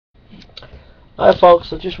Hi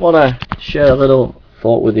folks, I just want to share a little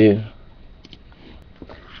thought with you.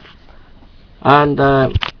 And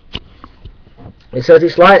it says,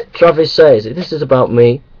 it's like Travis says, this is about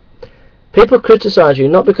me. People criticize you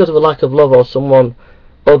not because of a lack of love or someone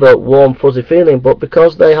other warm fuzzy feeling, but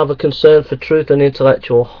because they have a concern for truth and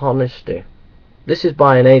intellectual honesty. This is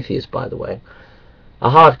by an atheist, by the way, a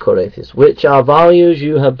hardcore atheist. Which are values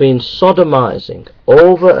you have been sodomizing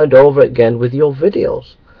over and over again with your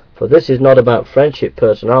videos. For this is not about friendship,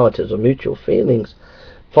 personalities or mutual feelings.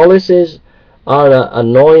 Policies are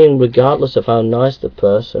annoying regardless of how nice the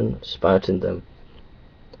person spouting them.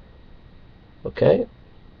 Okay,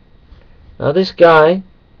 now this guy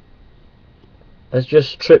has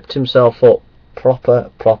just tripped himself up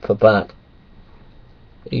proper bad.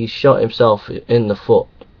 He shot himself in the foot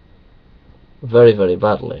very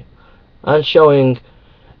badly, and showing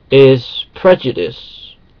his prejudice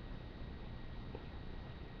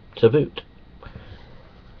to boot.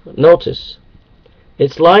 Notice,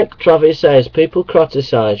 it's like Travis says, people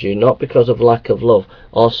criticize you not because of lack of love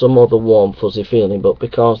or some other warm fuzzy feeling, but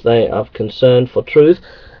because they have concern for truth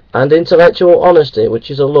and intellectual honesty,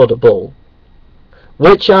 which is a load of bull.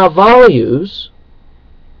 Which are values,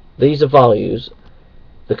 these are values,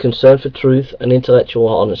 the concern for truth and intellectual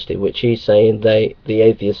honesty, which he's saying the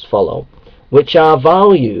atheists follow, which are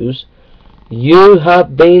values you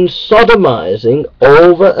have been sodomizing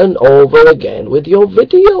over and over again with your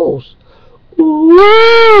videos.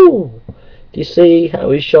 Woo! Do you see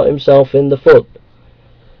how he shot himself in the foot?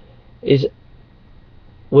 Is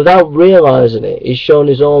without realizing it, he's shown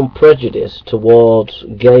his own prejudice towards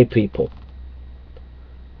gay people.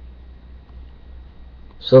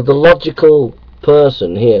 So the logical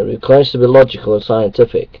person here, who claims to be logical and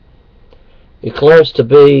scientific, he claims to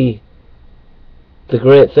be the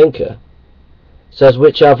great thinker, says,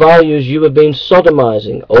 which are values you have been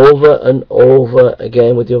sodomizing over and over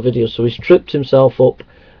again with your videos. So he's tripped himself up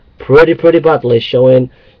pretty badly,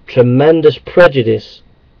 showing tremendous prejudice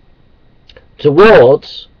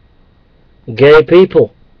towards gay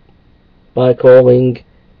people by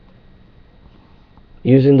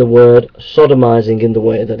using the word sodomizing in the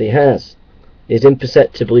way that he has. He's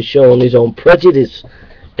imperceptibly shown his own prejudice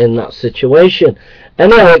in that situation. And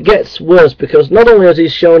now it gets worse, because not only has he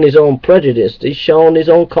shown his own prejudice, he's shown his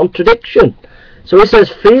own contradiction. So he says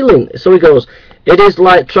feeling. So he goes, it is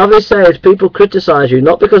like Travis says, people criticize you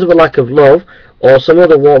not because of a lack of love or some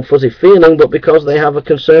other warm fuzzy feeling, but because they have a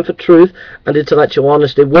concern for truth and intellectual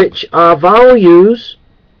honesty, which are values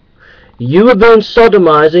you have been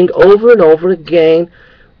sodomizing over and over again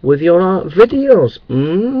with your videos.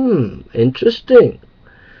 Interesting.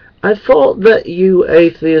 I thought that you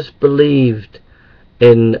atheists believed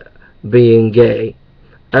in being gay,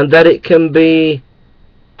 and that it can be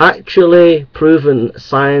actually proven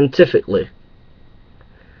scientifically.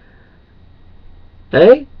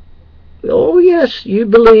 Eh? Oh yes, you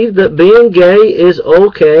believe that being gay is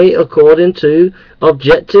okay according to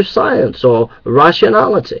objective science or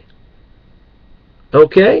rationality.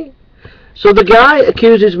 Okay? So the guy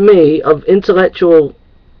accuses me of intellectual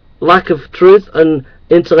lack of truth and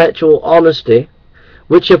intellectual honesty,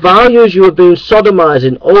 which are values you have been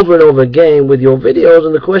sodomizing over and over again with your videos,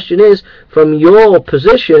 and the question is, from your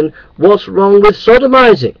position, what's wrong with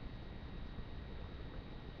sodomizing?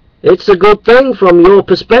 It's a good thing from your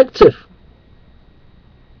perspective.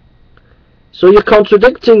 So you're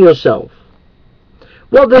contradicting yourself.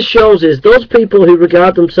 What this shows is those people who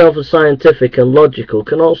regard themselves as scientific and logical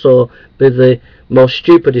can also be the most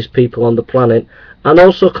stupidest people on the planet, and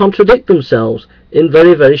also contradict themselves in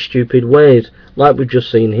very stupid ways, like we've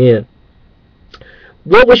just seen here.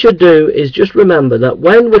 What we should do is just remember that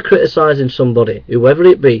when we're criticizing somebody, whoever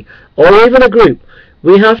it be, or even a group,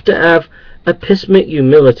 we have to have epistemic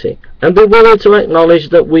humility and be willing to acknowledge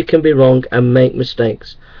that we can be wrong and make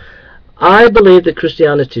mistakes. I believe that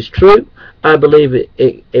Christianity is true. I believe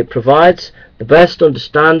it provides the best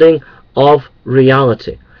understanding of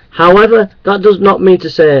reality. However, that does not mean to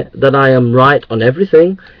say that I am right on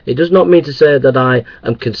everything. It does not mean to say that I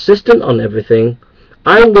am consistent on everything.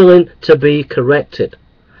 I am willing to be corrected.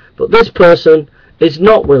 But this person is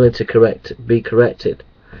not willing to be corrected.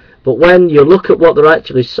 But when you look at what they're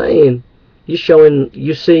actually saying, you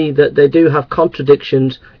see that they do have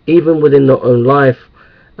contradictions even within their own life.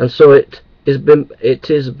 And so it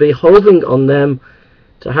is behoving on them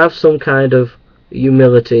to have some kind of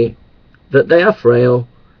humility, that they are frail,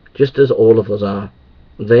 just as all of us are.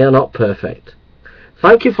 They are not perfect.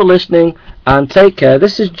 Thank you for listening, and take care.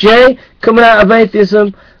 This is Jay, coming out of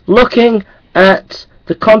atheism, looking at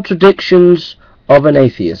the contradictions of an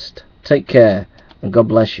atheist. Take care, and God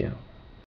bless you.